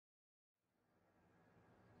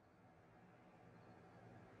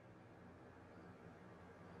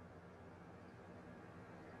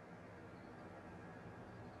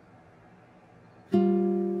Hello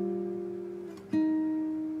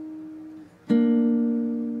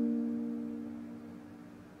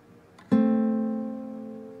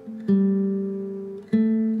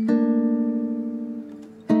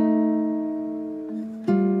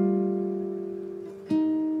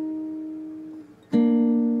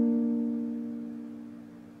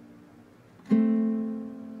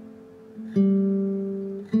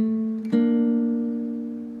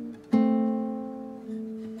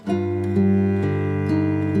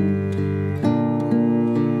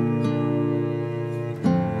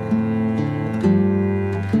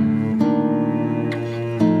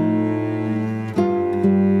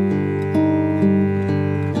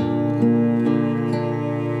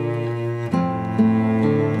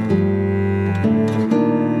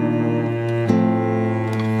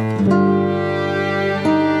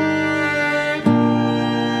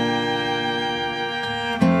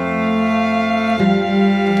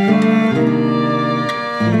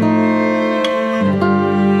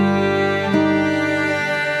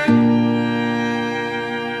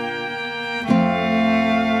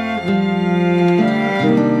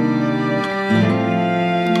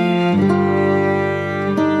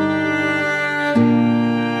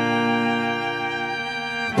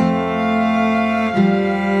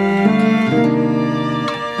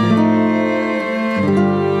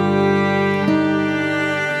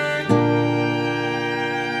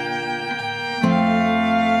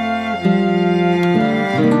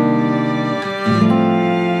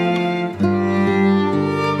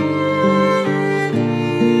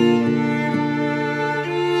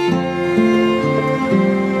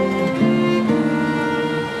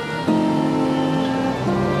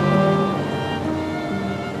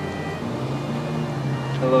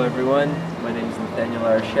everyone, my name is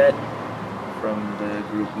from the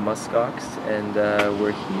group Musk Ox, and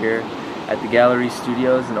we're here at the Gallery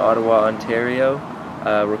Studios in Ottawa, Ontario,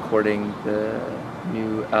 recording the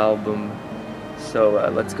new album. So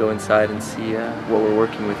let's go inside and see what we're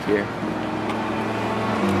working with here.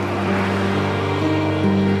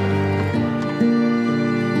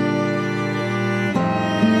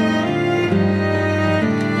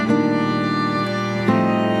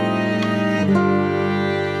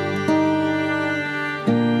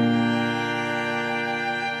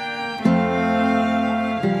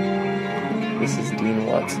 This is Dean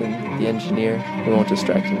Watson, the engineer. We won't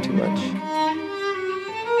distract him too much.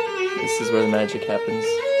 This is where the magic happens.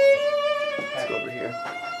 Let's go over here.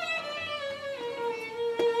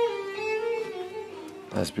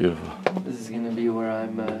 That's beautiful. This is going to be where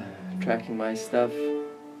I'm tracking my stuff.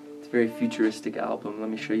 It's a very futuristic album.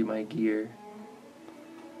 Let me show you my gear.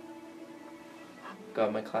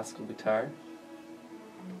 Got my classical guitar.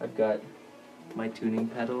 I've got my tuning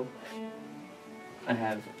pedal. I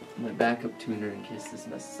have my backup tuner in case this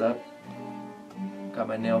messes up. Got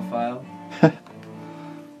my nail file.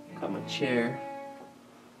 Got my chair.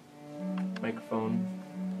 Microphone.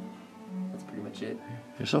 That's pretty much it.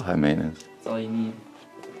 You're so high maintenance. That's all you need.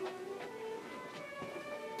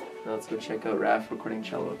 Now let's go check out Raph recording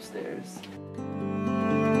cello upstairs.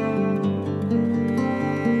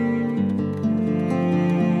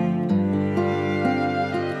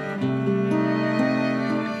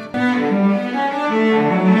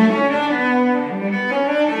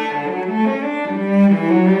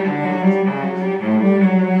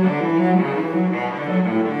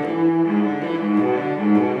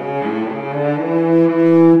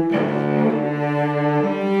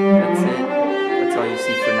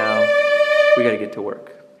 We gotta get to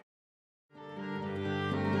work.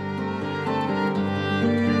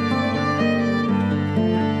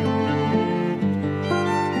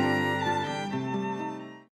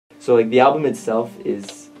 So like the album itself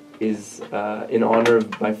is in honor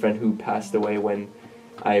of my friend who passed away when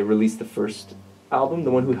I released the first album,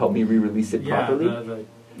 the one who helped me re-release it properly.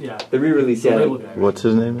 The re-release, yeah. What's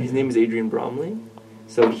his name? His name is Adrian Bromley.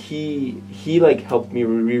 So he like helped me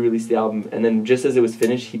re-release the album, and then just as it was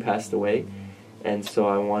finished, he passed away. And so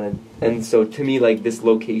so to me, like, this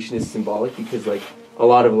location is symbolic because like a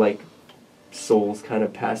lot of like souls kind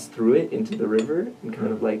of pass through it into the river, and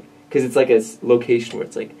kind of like, because it's like a location where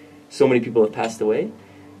it's like so many people have passed away.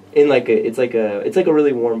 In like it's like a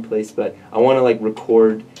really warm place, but I want to like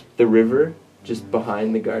record the river just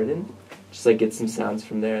behind the garden, just like get some sounds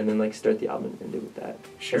from there, and then like start the album and end it with that.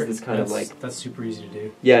 Sure. This kind of like, that's super easy to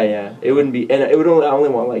do. Yeah. It wouldn't be, and it would only, I only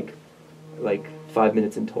want like 5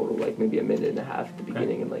 minutes in total, like maybe a minute and a half at the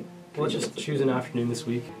beginning, and like. Well, let's just choose an afternoon this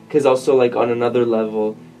week. Because also, like, on another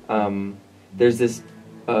level, there's this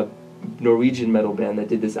Norwegian metal band that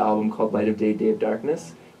did this album called Light of Day, Day of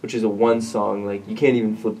Darkness, which is a one song, like you can't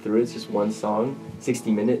even flip through it, it's just one song,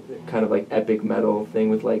 60-minute kind of like epic metal thing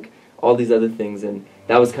with like all these other things, and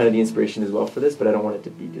that was kind of the inspiration as well for this, but I don't want it to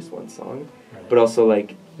be just one song. But also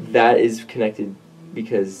like that is connected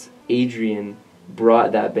because Adrian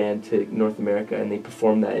brought that band to North America and they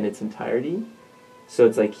performed that in its entirety. So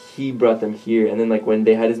it's like he brought them here, and then like when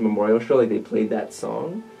they had his memorial show, like they played that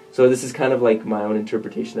song. So this is kind of like my own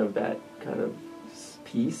interpretation of that kind of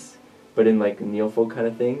piece, but in like a neofolk kind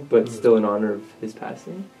of thing, but still in honor of his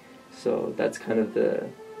passing. So that's kind of the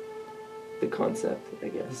concept, I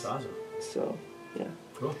guess. That's awesome. So yeah.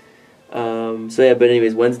 Cool. So yeah, but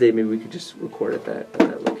anyways, Wednesday maybe we could just record at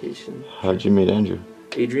that location. How'd you meet Andrew?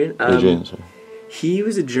 Adrian? Adrian, sorry. He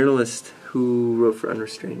was a journalist who wrote for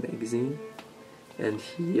Unrestrained magazine, and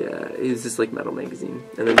it was this like metal magazine,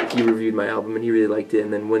 and then he reviewed my album and he really liked it,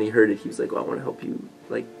 and then when he heard it he was like, well, I want to help you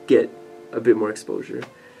like get a bit more exposure.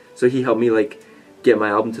 So he helped me like get my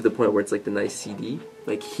album to the point where it's like the nice CD.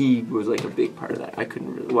 Like he was like a big part of that. I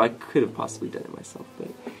couldn't really, well, I could have possibly done it myself, but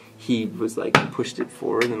he was like pushed it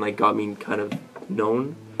forward and like got me kind of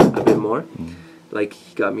known a bit more. Like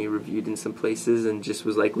he got me reviewed in some places and just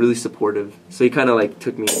was like really supportive. So he kind of like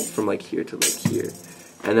took me from like here to like here,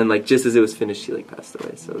 and then like just as it was finished he like passed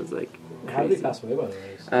away. So it was like crazy. How did he pass away, by the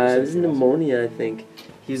way? It was pneumonia, I think.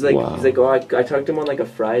 He's like, Wow. he's like, oh, I talked to him on like a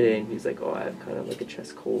Friday, and he's like, oh, I have kind of like a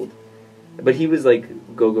chest cold. But he was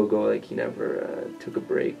like, go, like he never took a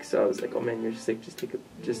break. So I was like, oh man, you're sick, just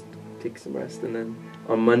take some rest. And then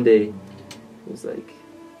on Monday, it was like,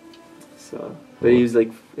 so, but he was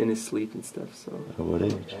like in his sleep and stuff. So At what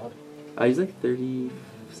age? he's like 30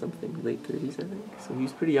 something, late 30s, I think. So he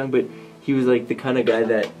was pretty young, but he was like the kind of guy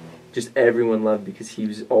that just everyone loved because he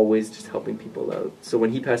was always just helping people out. So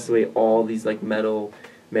when he passed away, all these like metal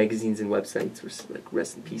magazines and websites were like,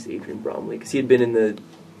 rest in peace, Adrian Bromley, because he had been in the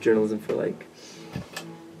journalism for like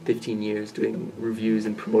 15 years doing reviews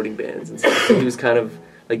and promoting bands and stuff. So he was kind of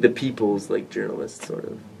like the people's like journalist sort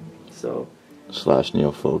of. So /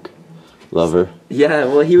 neofolk lover. yeah,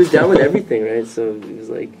 well he was down with everything, right? So he was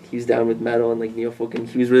like, he was down with metal and like neofolk, and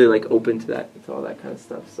he was really like open to that, to all that kind of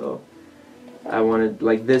stuff. So I wanted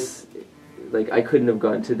like this, like I couldn't have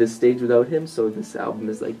gotten to this stage without him, so this album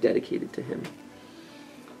is like dedicated to him.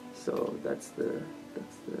 So that's the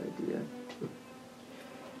idea.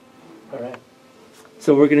 Alright.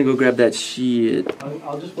 So we're gonna go grab that shit.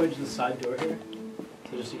 I'll just wedge the side door here.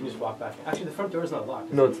 So you can just walk back. Actually, the front door is not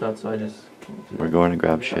locked. No, it's not, so I just... We're going to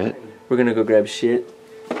grab shit. We're gonna go grab shit.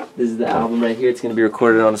 This is the album right here. It's gonna be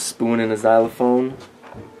recorded on a spoon and a xylophone.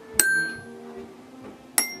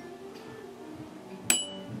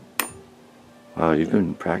 Wow, you've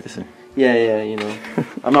been practicing. Yeah, you know.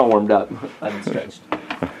 I'm not warmed up. I haven't stretched.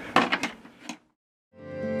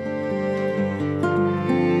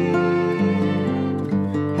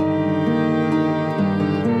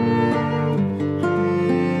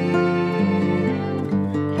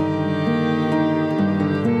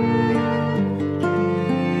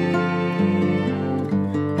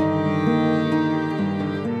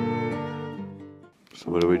 So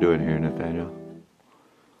what are we doing here, Nathaniel?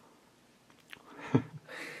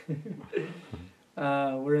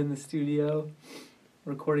 We're in the studio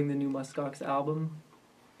recording the new Musk Ox album,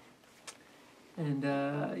 and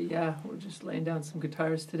yeah, we're just laying down some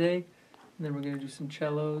guitars today, and then we're gonna do some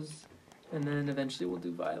cellos, and then eventually we'll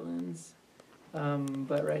do violins.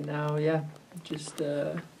 But right now, yeah, just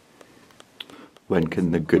When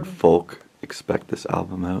can the good folk expect this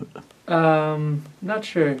album out? not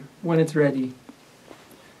sure when it's ready.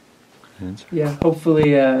 Answer. Yeah,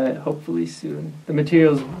 hopefully soon. The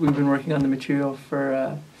materials, we've been working on the material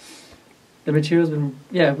for, we've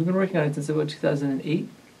been working on it since about 2008.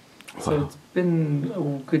 So Wow. it's been a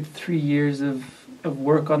good 3 years of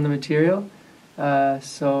work on the material.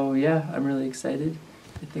 So yeah, I'm really excited.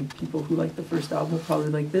 I think people who like the first album will probably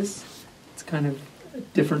like this. It's kind of a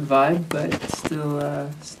different vibe, but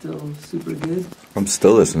still super good. I'm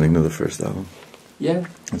still listening to the first album. Yeah.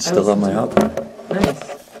 It's still on my album.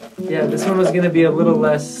 Nice. Yeah, this one was going to be a little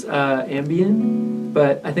less ambient,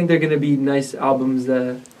 but I think they're going to be nice albums,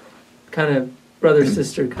 kind of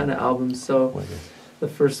brother-sister kind of albums. So the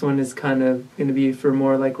first one is kind of going to be for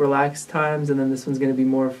more like relaxed times, and then this one's going to be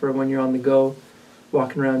more for when you're on the go,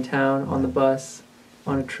 walking around town, on the bus,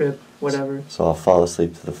 on a trip, whatever. So I'll fall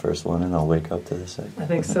asleep to the first one and I'll wake up to the second. I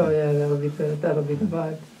think so, yeah, that'll be the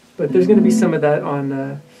vibe. But there's going to be some of that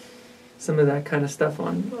on... some of that kind of stuff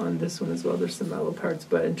on this one as well. There's some mellow parts,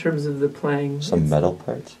 but in terms of the playing... Some metal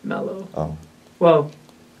parts? Mellow. Oh. Well,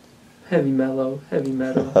 heavy metal. Heavy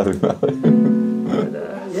metal. But,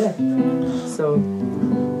 yeah. So,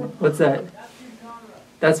 what's that?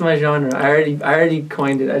 That's my genre. I already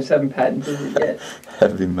coined it. I just haven't patented it yet.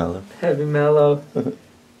 Heavy mellow. Heavy mellow.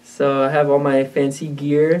 So I have all my fancy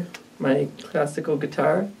gear, my classical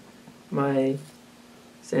guitar, my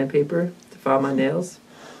sandpaper to file my nails,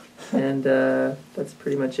 and that's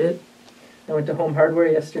pretty much it. I went to Home Hardware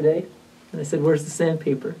yesterday, and I said, "Where's the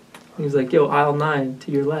sandpaper?" He was like, "Yo, aisle 9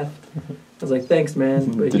 to your left." I was like, "Thanks,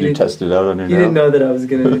 man." But Did you test it out on your he nail? didn't know that I was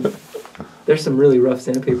gonna. There's some really rough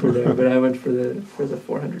sandpaper there, but I went for the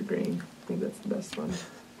 400 grain. I think that's the best one.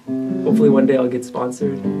 Hopefully one day I'll get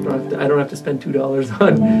sponsored. I don't have to spend $2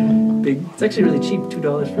 on big. It's actually really cheap,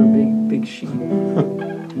 $2 for a big sheet.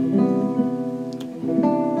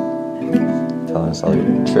 Telling us all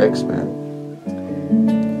your tricks, man.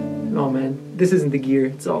 Oh man, this isn't the gear.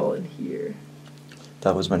 It's all in here.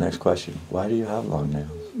 That was my next question. Why do you have long nails?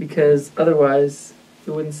 Because otherwise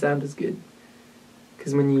it wouldn't sound as good.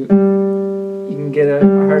 Because when you can get a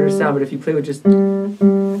harder sound, but if you play with just.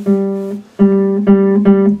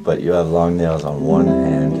 But you have long nails on one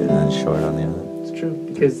hand and then short on the other. It's true.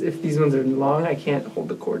 Because if these ones are long, I can't hold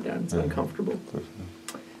the cord down. It's uncomfortable.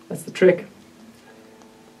 That's the trick.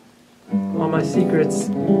 All my secrets.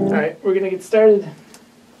 Alright, we're gonna get started.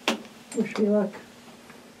 Wish me luck.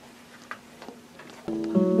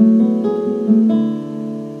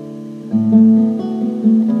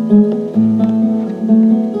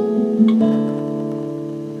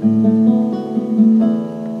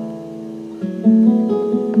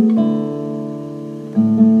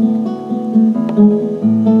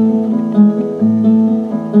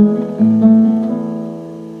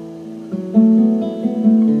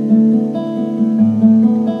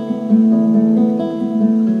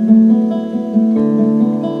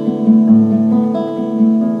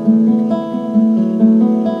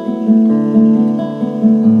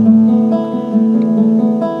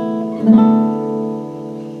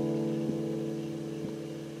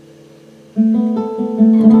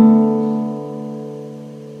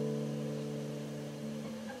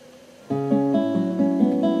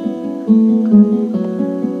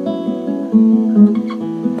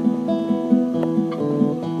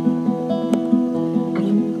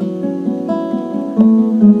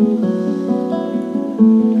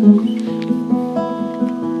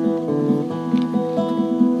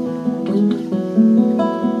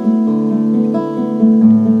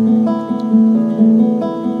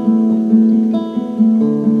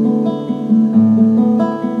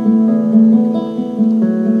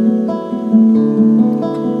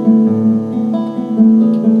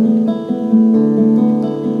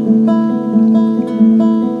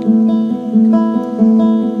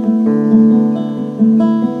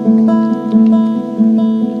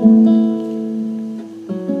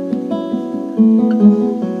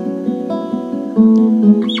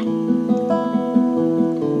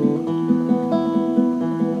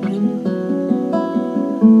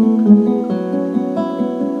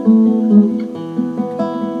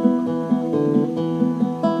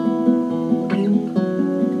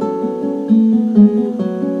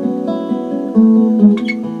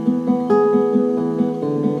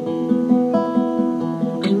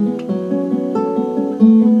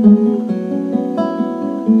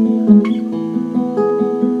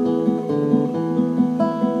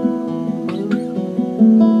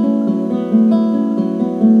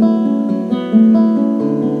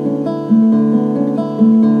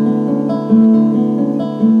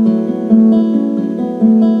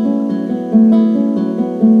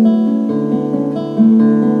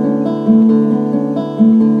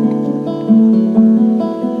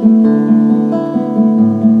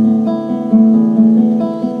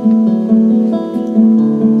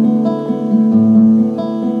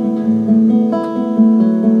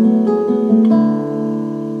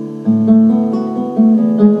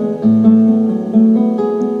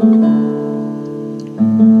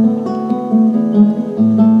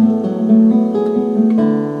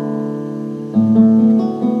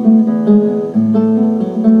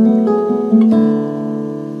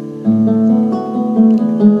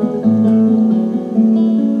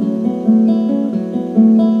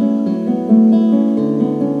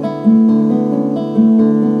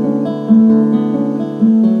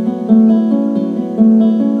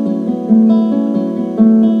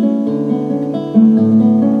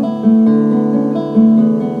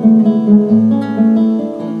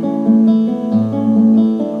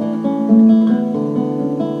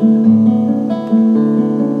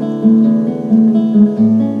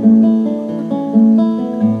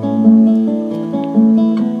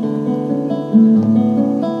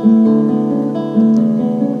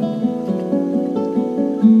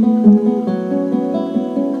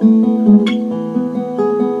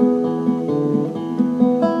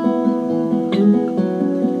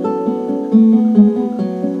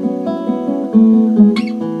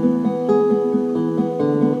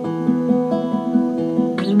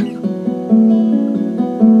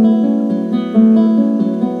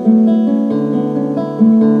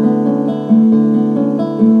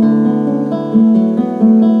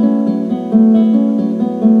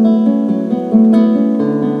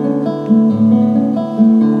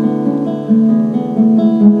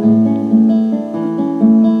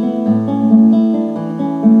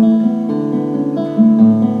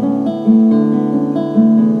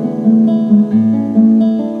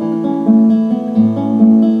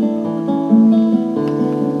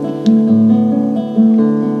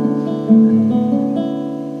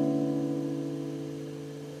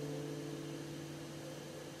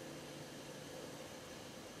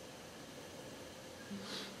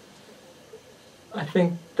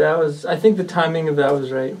 I think the timing of that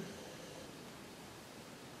was right.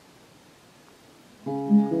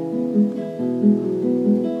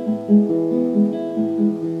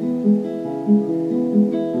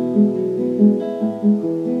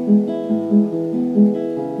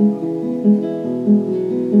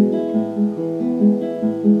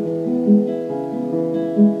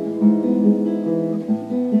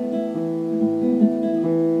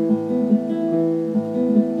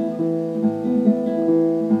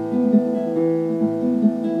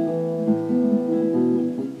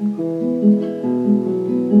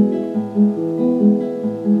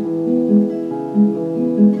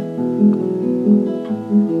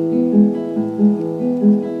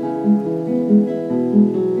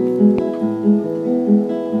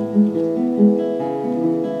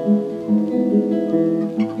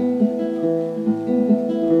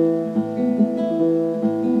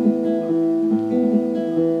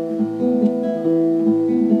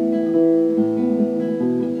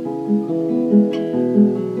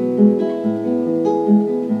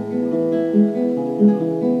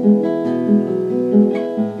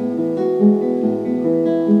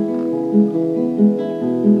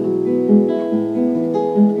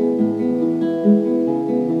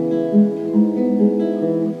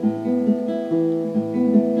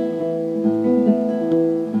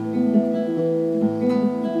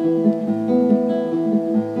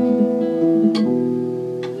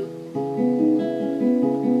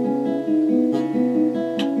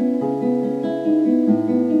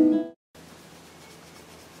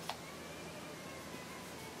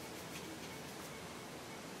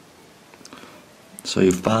 So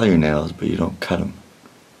you file your nails, but you don't cut them.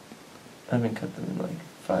 I haven't cut them in like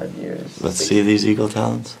 5 years. Let's see these eagle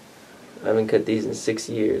talons. I haven't cut these in 6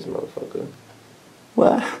 years, motherfucker.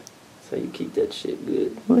 What? So you keep that shit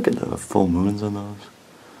good. Look at the full moons on those.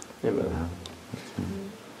 Yeah, man.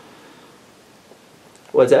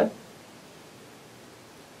 What's that?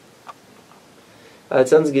 It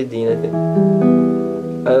sounds good, Dean. I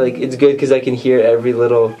think. It's good because I can hear every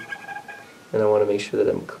little, and I want to make sure that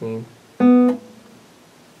I'm clean.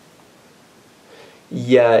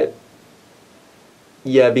 Yeah.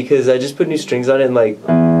 Yeah, because I just put new strings on it, and like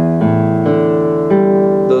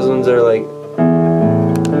those ones are like,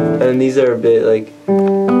 and these are a bit like,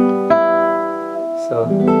 so.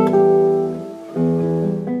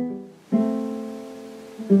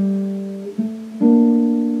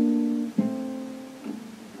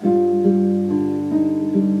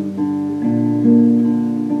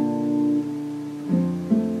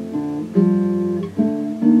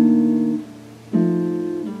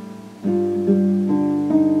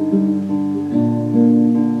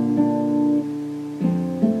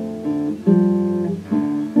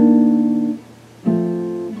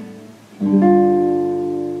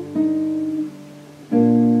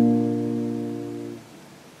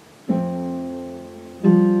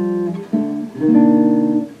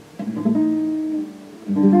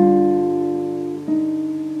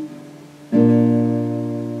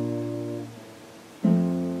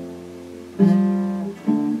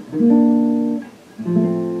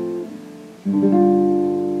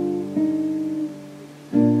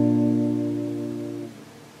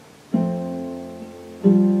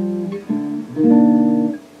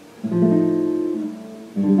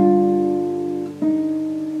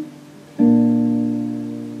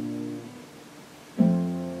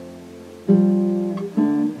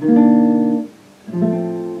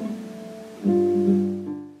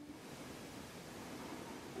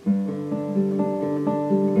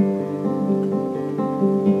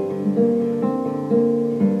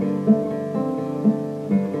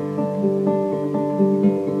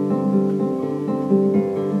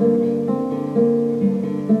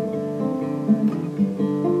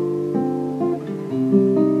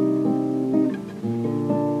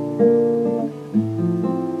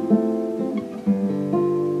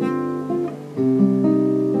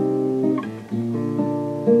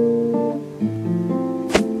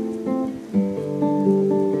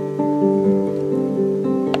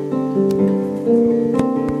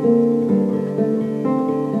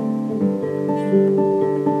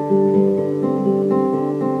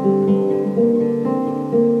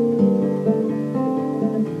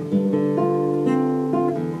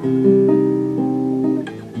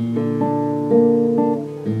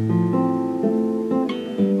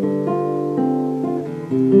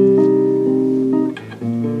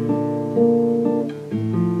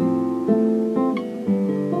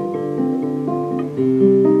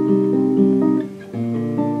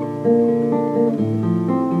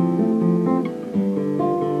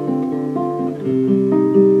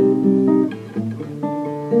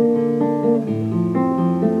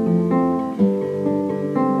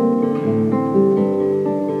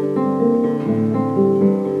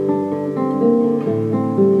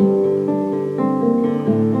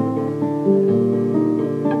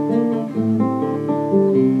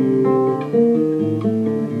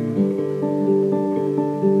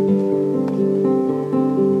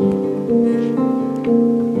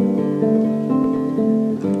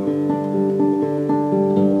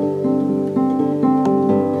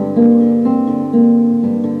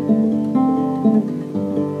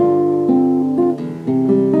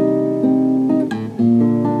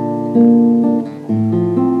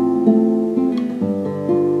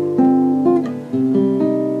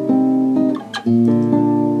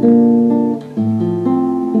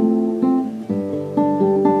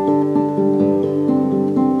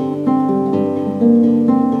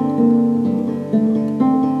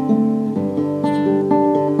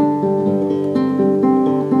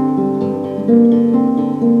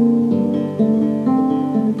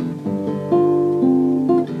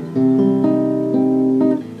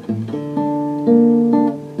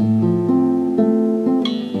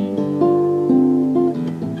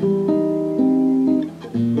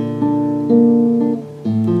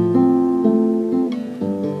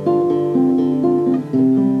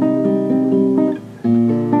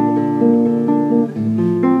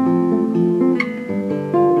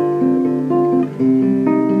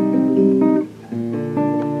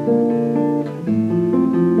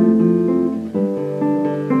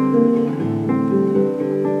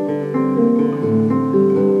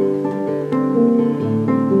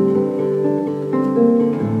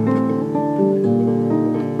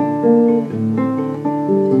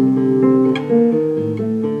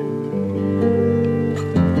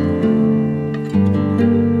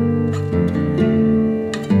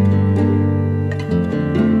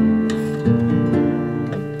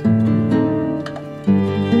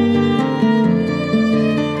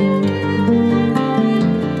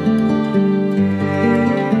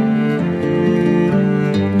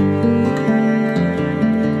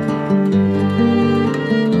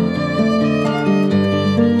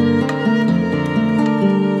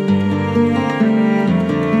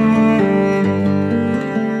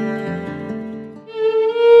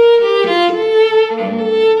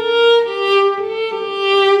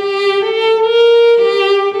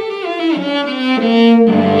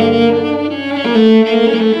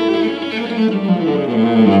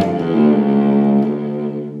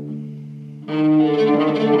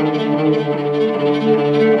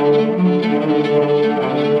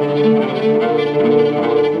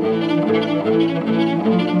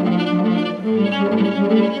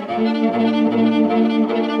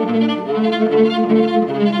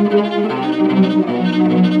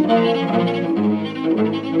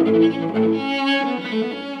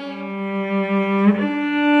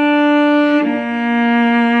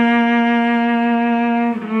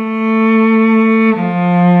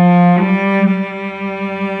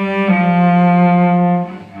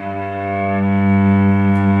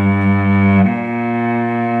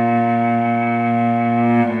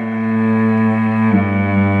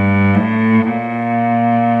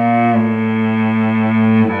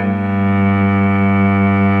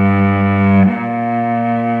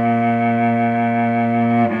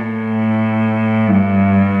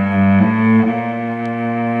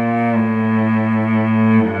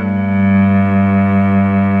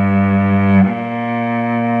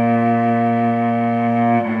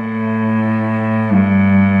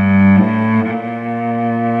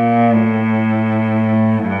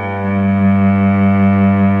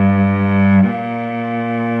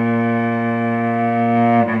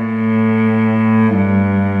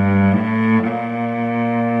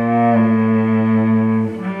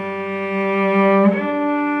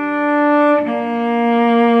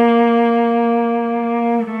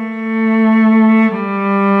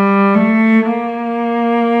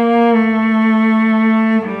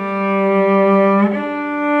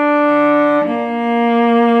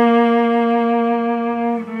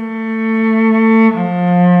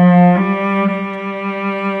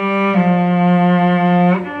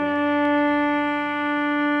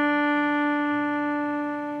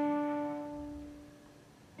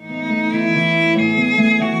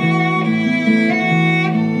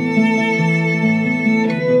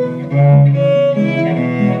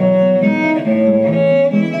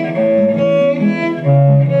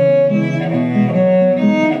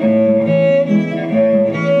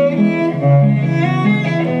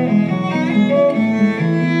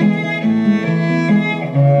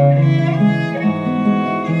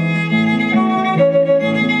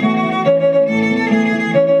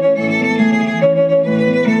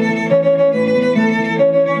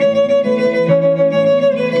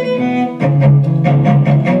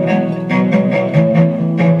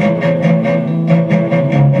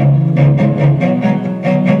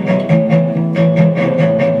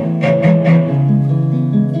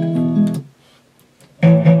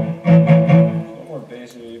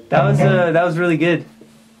 That was really good.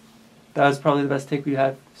 That was probably the best take we've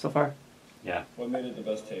had so far. Yeah. What made it the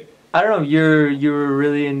best take? I don't know. You were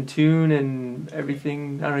really in tune and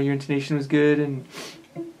everything. I don't know. Your intonation was good, and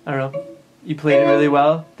I don't know. You played it really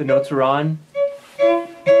well. The notes were on. Okay,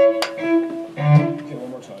 one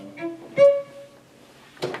more time.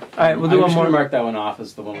 All right, we'll do one more. Mark that one off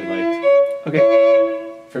as the one we liked.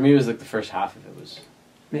 Okay. For me, it was like the first half of it was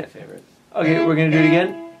my favorite. Okay, we're gonna do it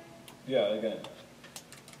again. Yeah, again.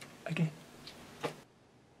 Okay.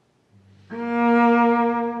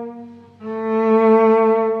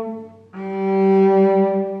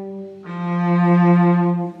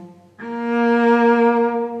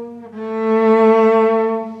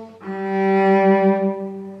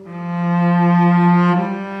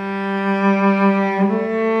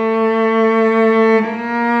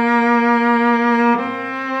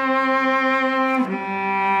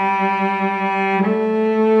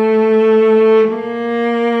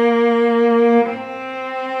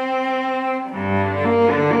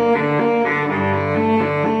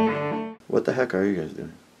 What the heck are you guys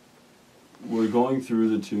doing? We're going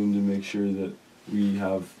through the tune to make sure that we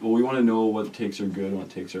have, well, we want to know what takes are good and what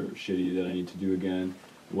takes are shitty that I need to do again,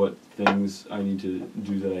 what things I need to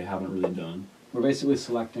do that I haven't really done. We're basically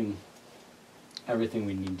selecting everything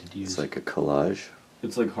we need to use. It's like a collage.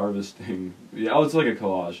 It's like harvesting, yeah, oh, it's like a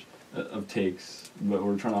collage of takes, but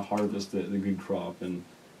we're trying to harvest the good crop and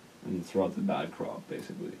throw out the bad crop,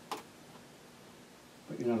 basically.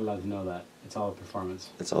 But you're not allowed to know that. It's all a performance.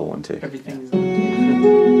 It's all one take. Everything is on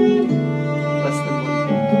tape. Less than one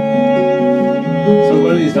take. So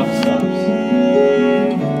what are these double stops? I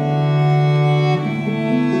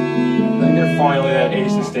think they're fine, only that A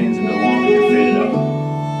sustains a bit long, they can fade it out.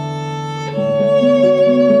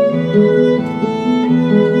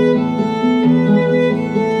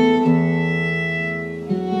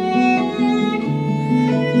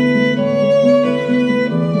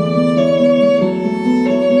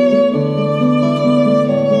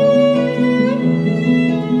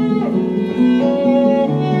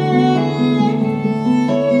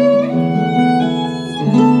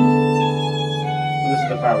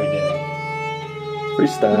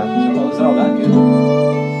 Freestyle. Oh, is all that good?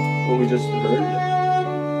 What we just heard?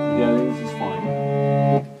 Yeah, I think this is fine.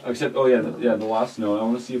 Except, oh yeah, the last note. I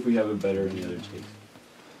want to see if we have it better in the other takes.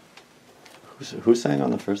 Who sang on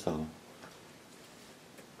the first album?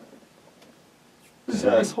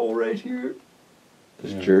 asshole right here.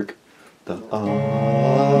 This Yeah. jerk. The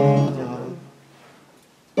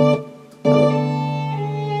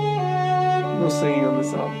No singing on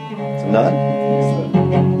this album. None?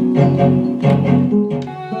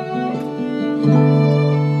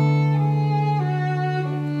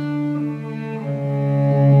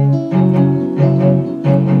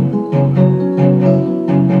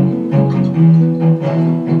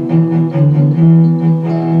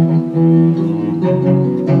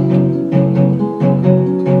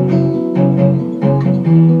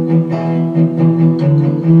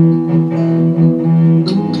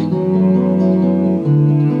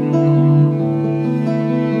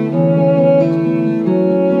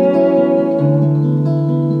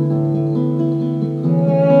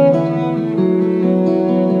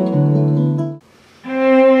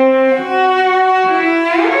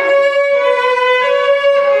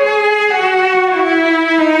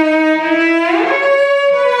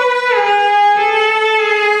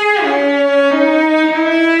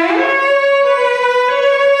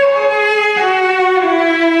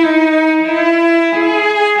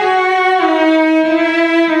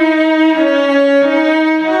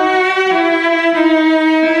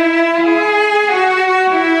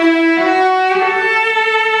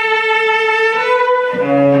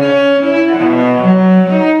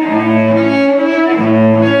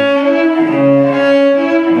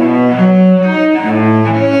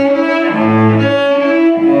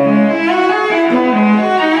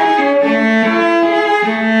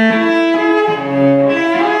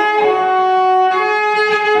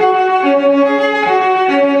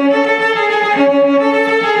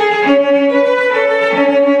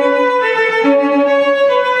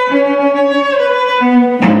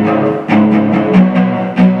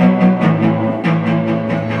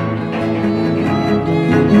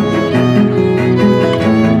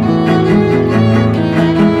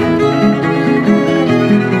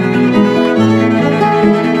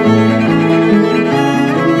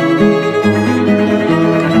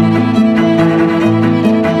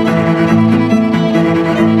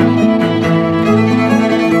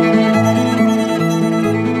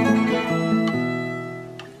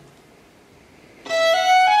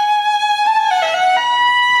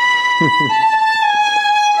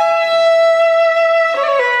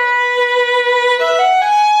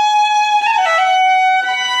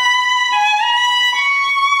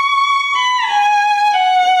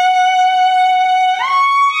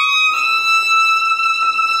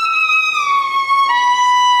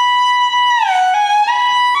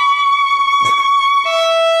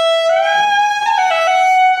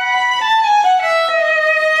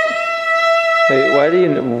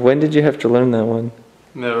 Wait, when did you have to learn that one?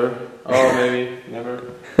 Never. Oh, maybe. Never.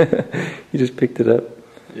 You just picked it up.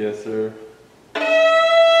 Yes, sir.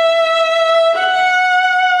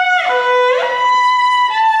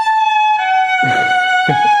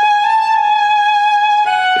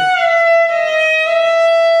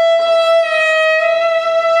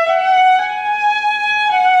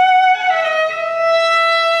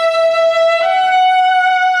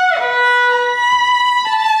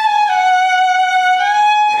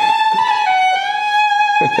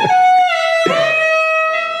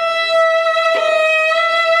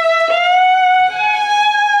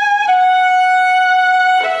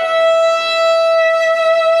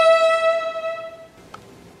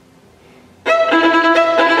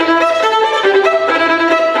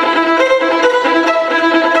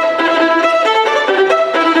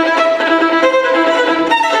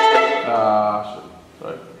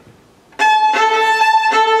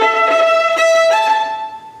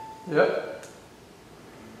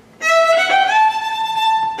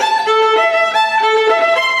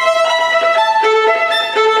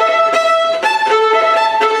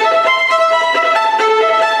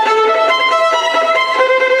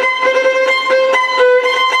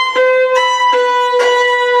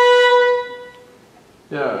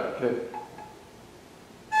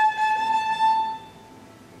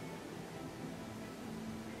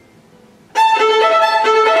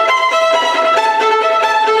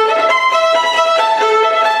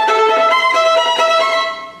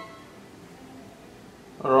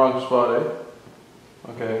 Wrong spot,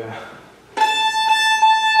 eh? Okay.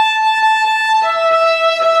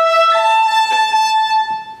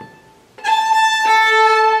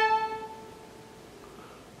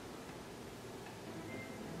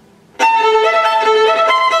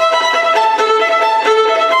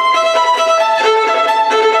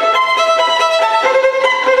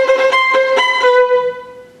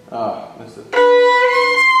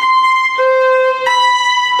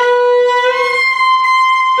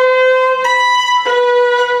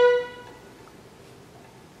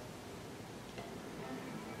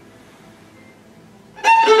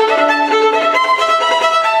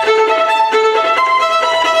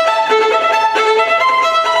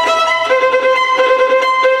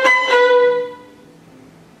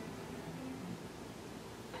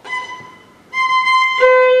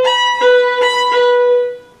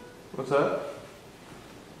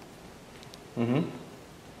 Mm-hmm.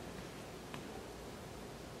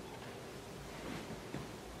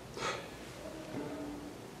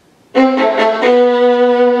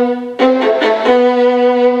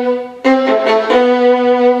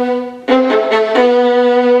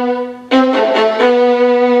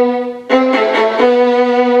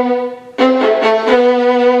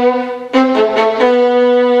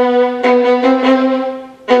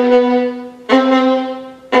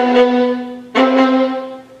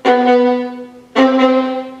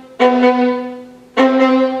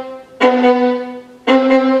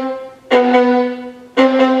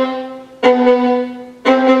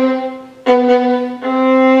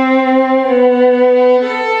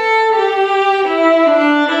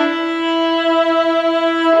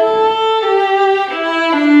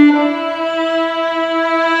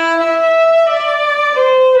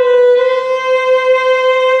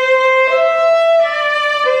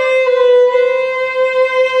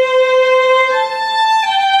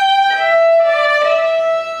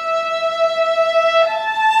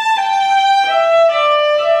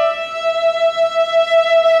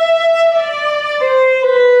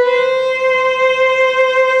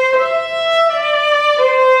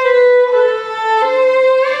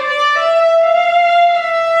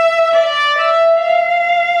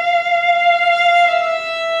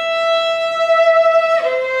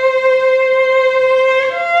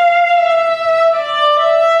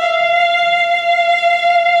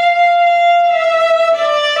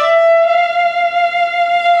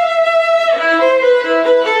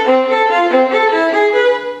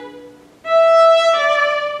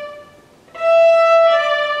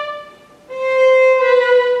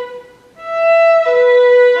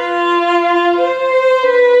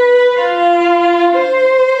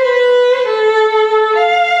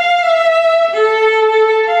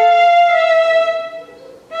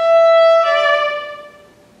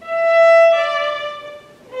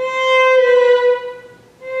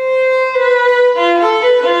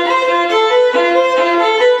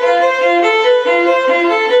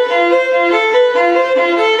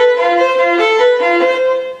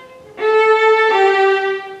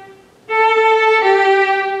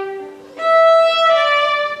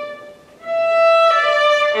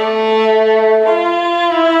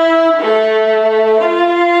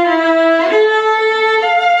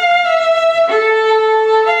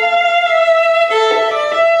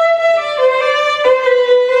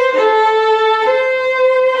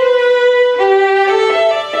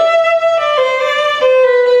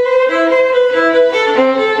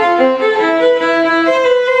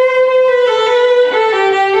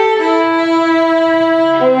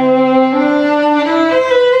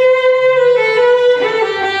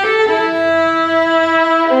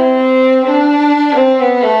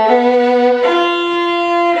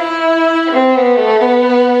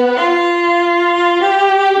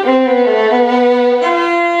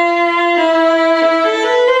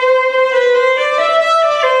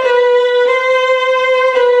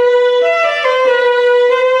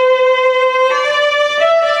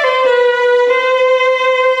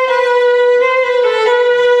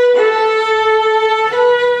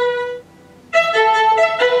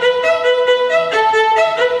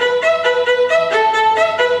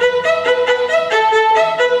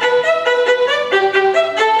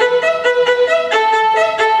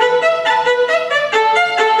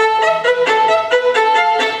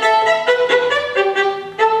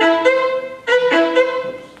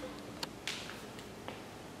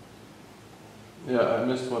 Yeah, I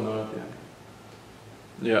missed one note at the end.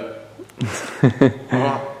 Yeah.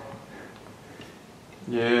 Oh.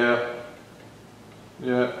 Yeah.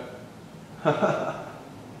 Yeah.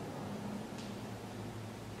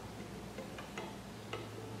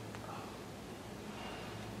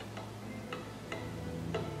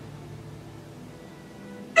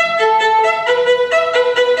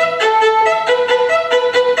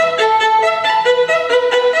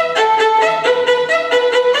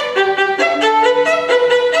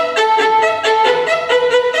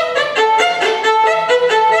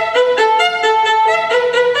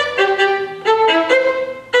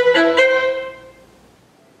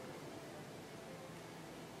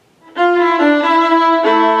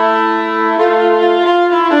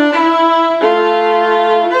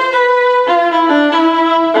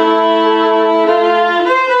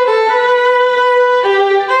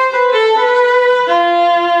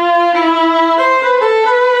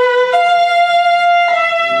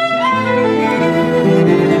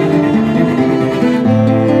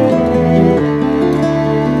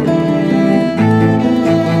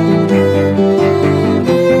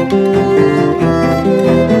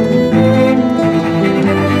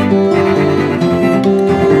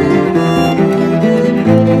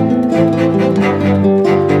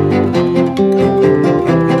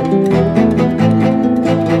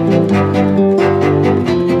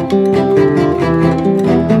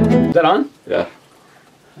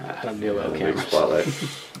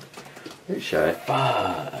 You're shy.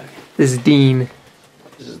 This is Dean.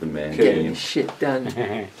 This is the man. Getting shit done.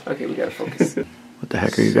 Okay, we gotta focus. What the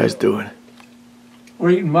heck are you guys doing?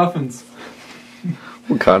 We're eating muffins.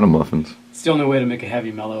 What kind of muffins? It's the only way to make a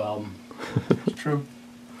heavy mellow album. It's true.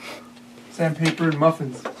 Sandpaper and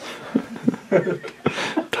muffins.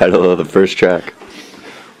 Title of the first track.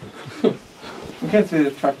 We can't say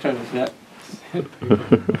the track titles yet.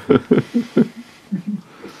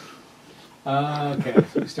 Okay,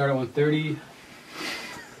 so we start at 130.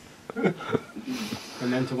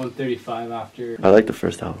 And then to 135 after. I like the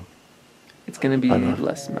first album. It's gonna be I know.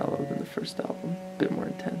 less mellow than the first album. A bit more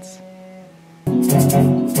intense.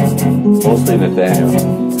 Mostly Nathaniel.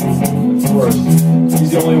 Of course.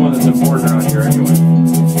 He's the only one that's important around here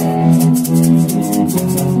anyway.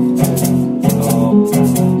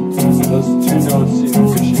 Those two notes seem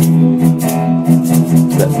fishy.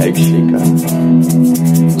 The egg shaker.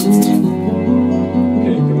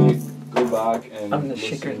 Okay, can we go back and I'm the listen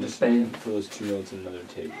shaker in the just band. for those two notes in another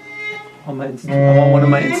take? I want one of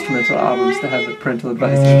my instrumental albums to have the parental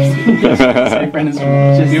advisory. Say Brandon's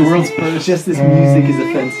just the world's first. Just this music is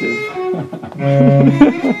offensive.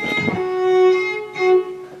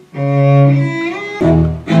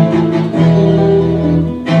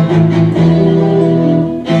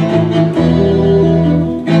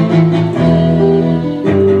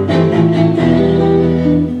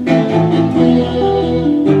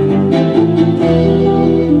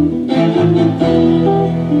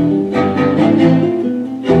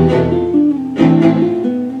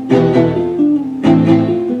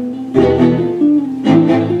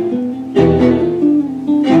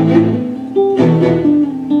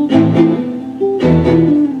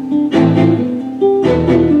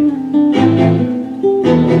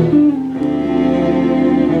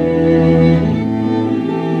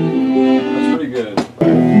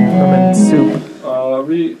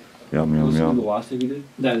 Yum, yum, Was yum. the last take you did?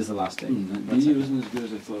 That is the last thing. That D wasn't as good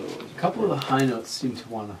as I thought it was. A couple of the high notes seem to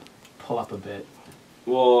want to pull up a bit.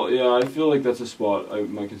 Well, yeah, I feel like that's a spot I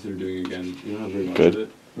might consider doing again. You don't have very much Good. of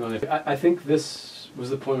it. No, I think this was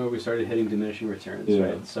the point where we started hitting diminishing returns, Yeah.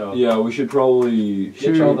 right? So Yeah, we should probably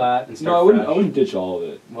ditch all that and start No, I wouldn't. fresh. I wouldn't ditch all of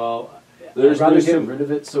it. Well, There's- I'd rather there's get some- rid of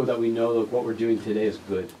it so that we know that what we're doing today is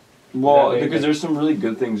good. Well, That way- because there's some really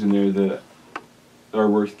good things in there that are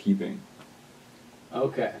worth keeping.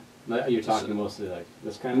 Okay. Now you're talking mostly like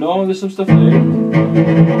this kind of No, thing? there's some stuff in there.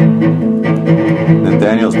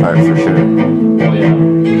 Nathaniel's part for sure. Oh yeah.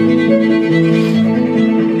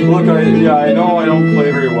 Look, I know I don't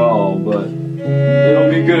play very well, but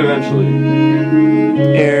it'll be good eventually.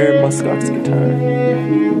 Air Musk Ox guitar.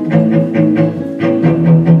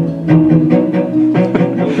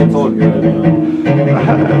 It's all good, you know.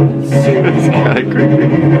 It's kind of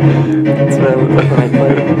creepy. That's what I look like when I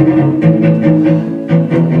play.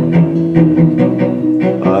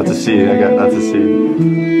 I'll have to see. I got that to see.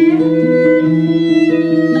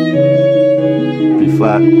 B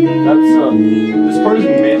flat. That's this part is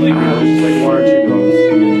mainly because it's just like one or two notes.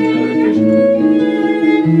 I mean, occasionally.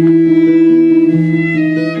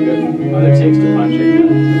 Other takes to punch it.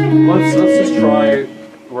 Let's just try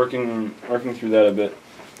working through that a bit.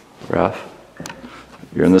 Raph,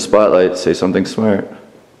 you're in the spotlight. Say something smart.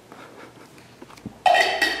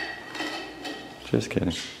 Just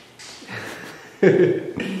kidding.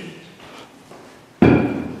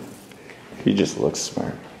 He just looks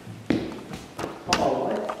smart.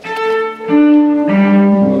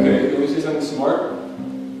 Okay, let me say something smart.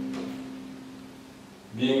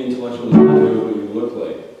 Being intellectual is not what you look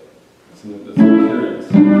like. That's an appearance.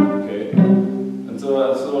 Okay? And so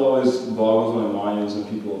that's what always boggles my mind is when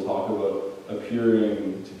people talk about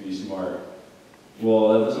appearing to be smart.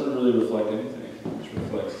 Well, that doesn't really reflect anything, which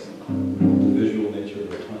reflects the visual nature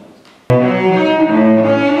of our tongues.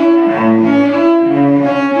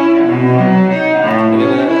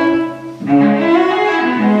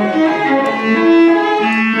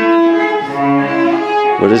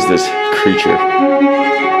 What is this creature?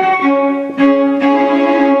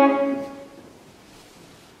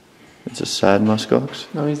 It's a sad Musk Ox?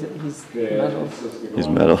 No, he's metal. He's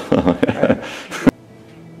metal.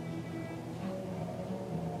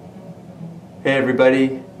 Hey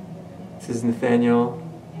everybody, this is Nathaniel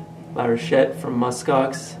LaRochette from Musk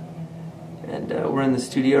Ox, and we're in the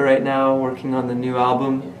studio right now working on the new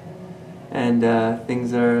album, and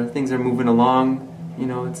things are moving along. You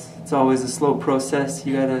know, it's always a slow process.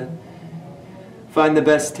 You gotta find the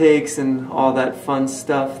best takes and all that fun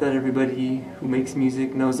stuff that everybody who makes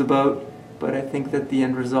music knows about. But I think that the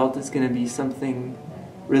end result is gonna be something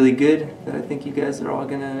really good that I think you guys are all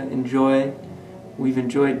gonna enjoy. We've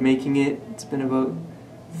enjoyed making it. It's been about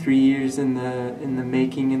 3 years in the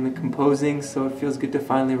making, in the composing, so it feels good to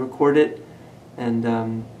finally record it.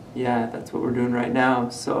 And yeah, that's what we're doing right now.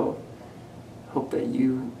 So hope that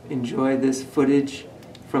you enjoy this footage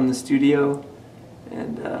from the studio,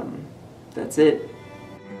 and that's it.